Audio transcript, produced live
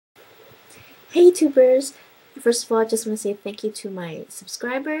Hey tubers! First of all, I just want to say thank you to my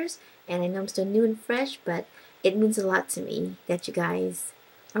subscribers, and I know I'm still new and fresh, but it means a lot to me that you guys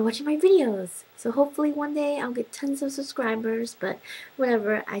are watching my videos. So hopefully one day I'll get tons of subscribers, but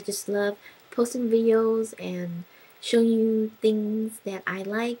whatever, I just love posting videos and showing you things that I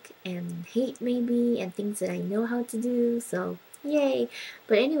like and hate maybe, and things that I know how to do, so yay!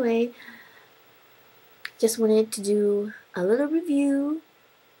 But anyway, just wanted to do a little review.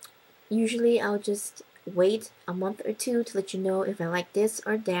 Usually I'll just wait a month or two to let you know if I like this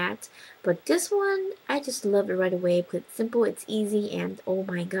or that, but this one I just love it right away because it's simple, it's easy, and oh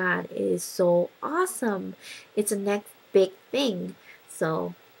my god, it is so awesome. It's the next big thing.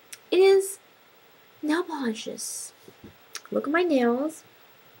 So it is nail polishes. Look at my nails.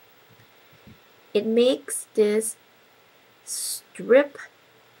 It makes this stripe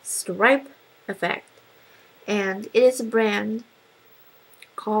effect, and it is a brand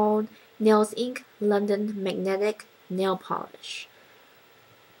called Nails Inc. London Magnetic Nail Polish.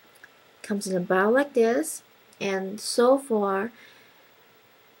 Comes in a bottle like this, and so far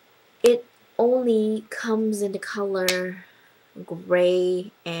it only comes in the color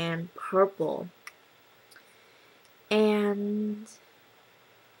gray and purple. And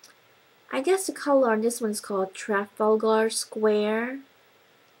I guess the color on this one is called Trafalgar Square.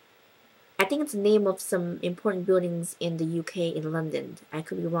 I think it's the name of some important buildings in the UK in London. I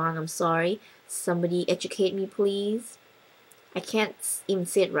could be wrong, I'm sorry. Somebody educate me, please. I can't even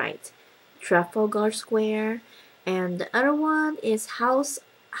say it right. Trafalgar Square. And the other one is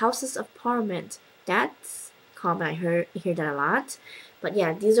Houses of Parliament. That's common. I hear that a lot. But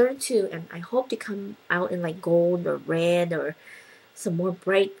yeah, these are the two, and I hope they come out in like gold or red or some more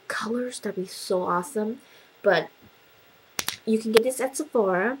bright colors. That'd be so awesome. But you can get this at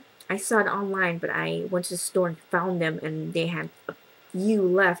Sephora. I saw it online, but I went to the store and found them, and they had a few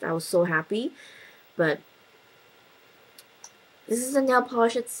left. I was so happy. But this is the nail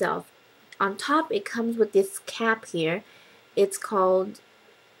polish itself. On top, it comes with this cap here. It's called,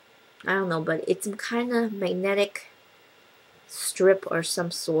 I don't know, but it's some kind of magnetic strip or some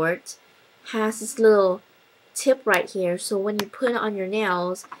sort. Has this little tip right here, so when you put it on your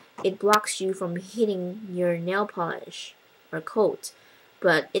nails, it blocks you from hitting your nail polish or coat.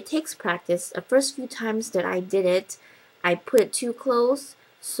 But it takes practice. The first few times that I did it, I put it too close,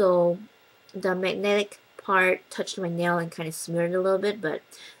 so the magnetic part touched my nail and kind of smeared it a little bit, but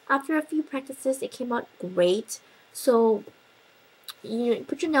after a few practices it came out great. So you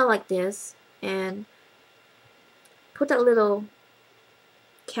put your nail like this and put that little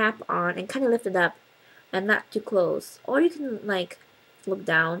cap on and kind of lift it up and not too close, or you can like look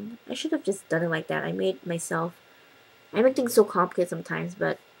down. I should have just done it like that. I make things so complicated sometimes,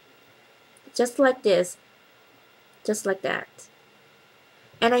 but just like this, just like that.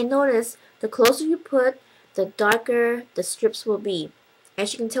 And I noticed the closer you put, the darker the strips will be.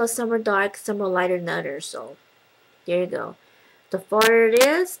 As you can tell, some are dark, some are lighter than others, so there you go. The farther it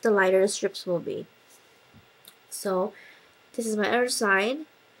is, the lighter the strips will be. So this is my other side,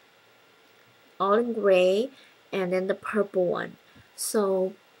 all in gray, and then the purple one.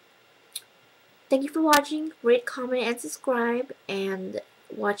 So thank you for watching. Rate, comment, and subscribe, and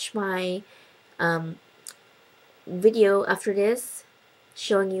watch my video after this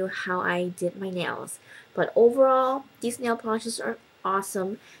showing you how I did my nails. But overall, these nail polishes are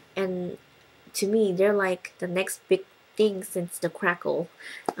awesome, and to me they're like the next big thing since the crackle.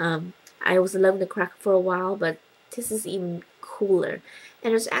 I was loving the crackle for a while, but this is even cooler.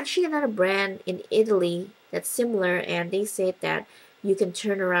 And there's actually another brand in Italy that's similar, and they say that you can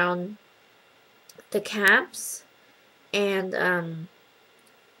turn around the caps and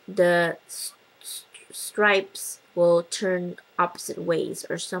the stripes will turn opposite ways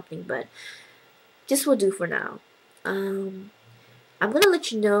or something, but this will do for now. I'm gonna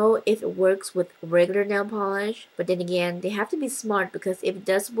let you know if it works with regular nail polish, but then again, they have to be smart because if it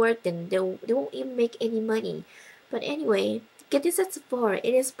does work, then they won't even make any money. But anyway, get this at Sephora.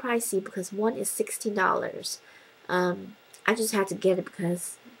 It is pricey because one is $16. I just had to get it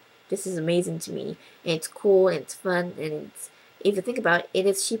because this is amazing to me, and it's cool, and it's fun, and it's, if you think about it, it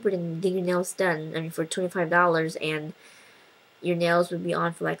is cheaper than getting your nails done. I mean, for $25, and your nails would be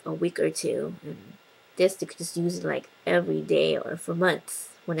on for like a week or two. And this, you could just use it like every day or for months,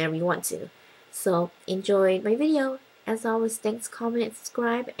 whenever you want to. So, enjoy my video. As always, thanks, comment, and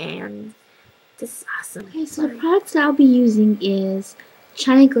subscribe, and this is awesome. Okay, so the products that I'll be using is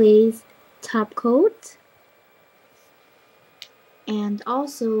China Glaze Top Coat, and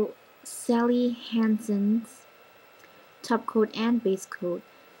also Sally Hansen's top coat and base coat.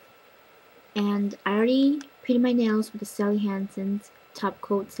 And I already painted my nails with the Sally Hansen's top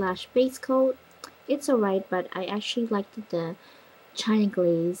coat slash base coat. It's alright, but I actually liked the China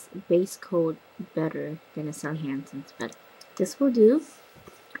Glaze base coat better than the Sally Hansen's, but this will do.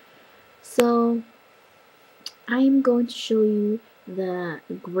 So I'm going to show you the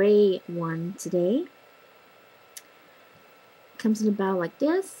gray one today. It comes in a bottle like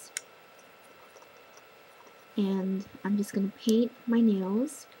this, and I'm just going to paint my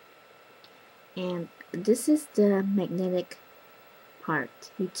nails. And this is the magnetic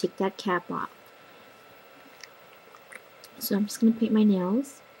part. You take that cap off. So I'm just going to paint my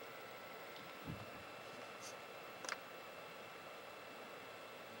nails.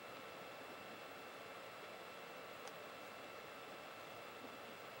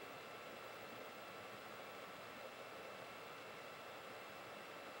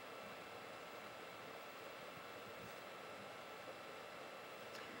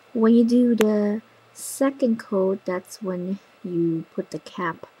 When you do the second coat, that's when you put the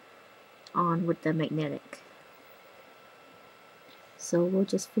cap on with the magnetic. So we'll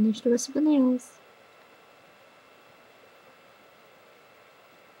just finish the rest of the nails.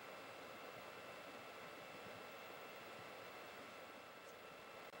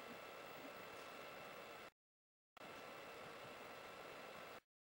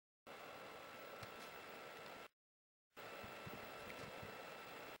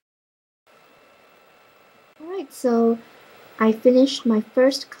 Alright, so I finished my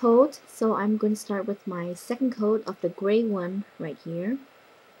first coat, so I'm going to start with my second coat of the gray one right here.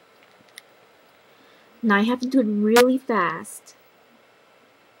 Now I have to do it really fast.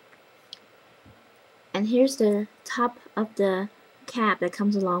 And here's the top of the cap that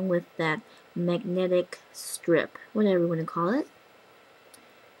comes along with that magnetic strip, whatever you want to call it.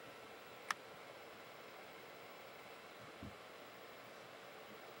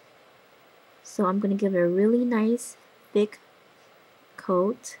 So I'm going to give it a really nice thick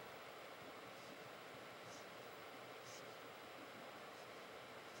coat.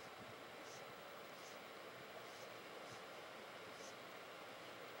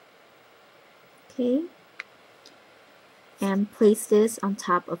 Okay. And place this on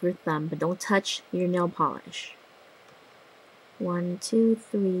top of your thumb, but don't touch your nail polish. 1, 2,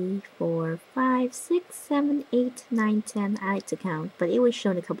 3, 4, 5, 6, 7, 8, 9, 10. I like to count, but it was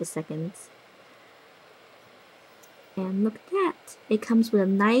shown a couple seconds. And look at that. It comes with a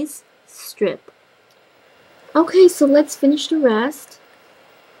nice strip. Okay, so let's finish the rest.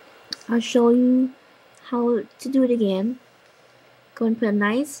 I'll show you how to do it again. Go and put a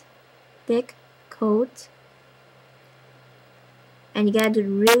nice thick coat. And you gotta do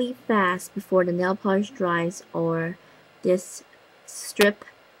it really fast before the nail polish dries, or this strip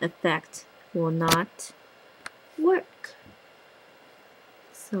effect will not work.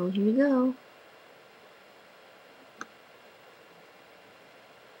 So here you go.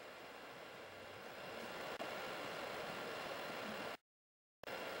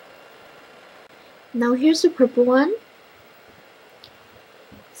 Now here's the purple one.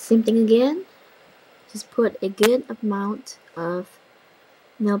 Same thing again. Just put a good amount of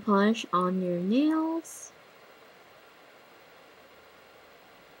nail polish on your nails.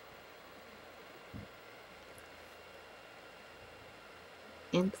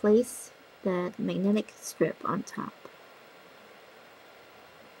 And place that magnetic strip on top.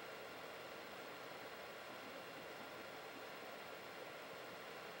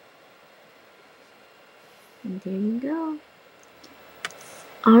 And there you go.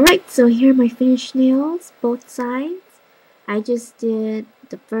 Alright, so here are my finished nails, both sides. I just did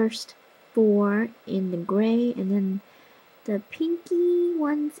the first 4 in the gray and then the pinky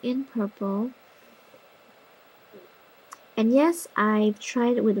ones in purple. And yes, I've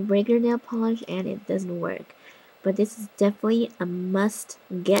tried it with regular nail polish and it doesn't work. But this is definitely a must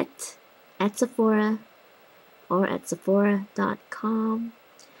get at Sephora or at Sephora.com.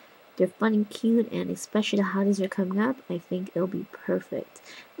 They're fun and cute, and especially the holidays are coming up, I think it'll be perfect.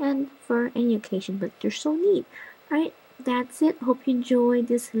 And for any occasion, but they're so neat. Alright, that's it. Hope you enjoyed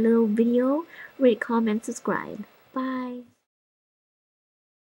this little video. Rate, comment, subscribe. Bye.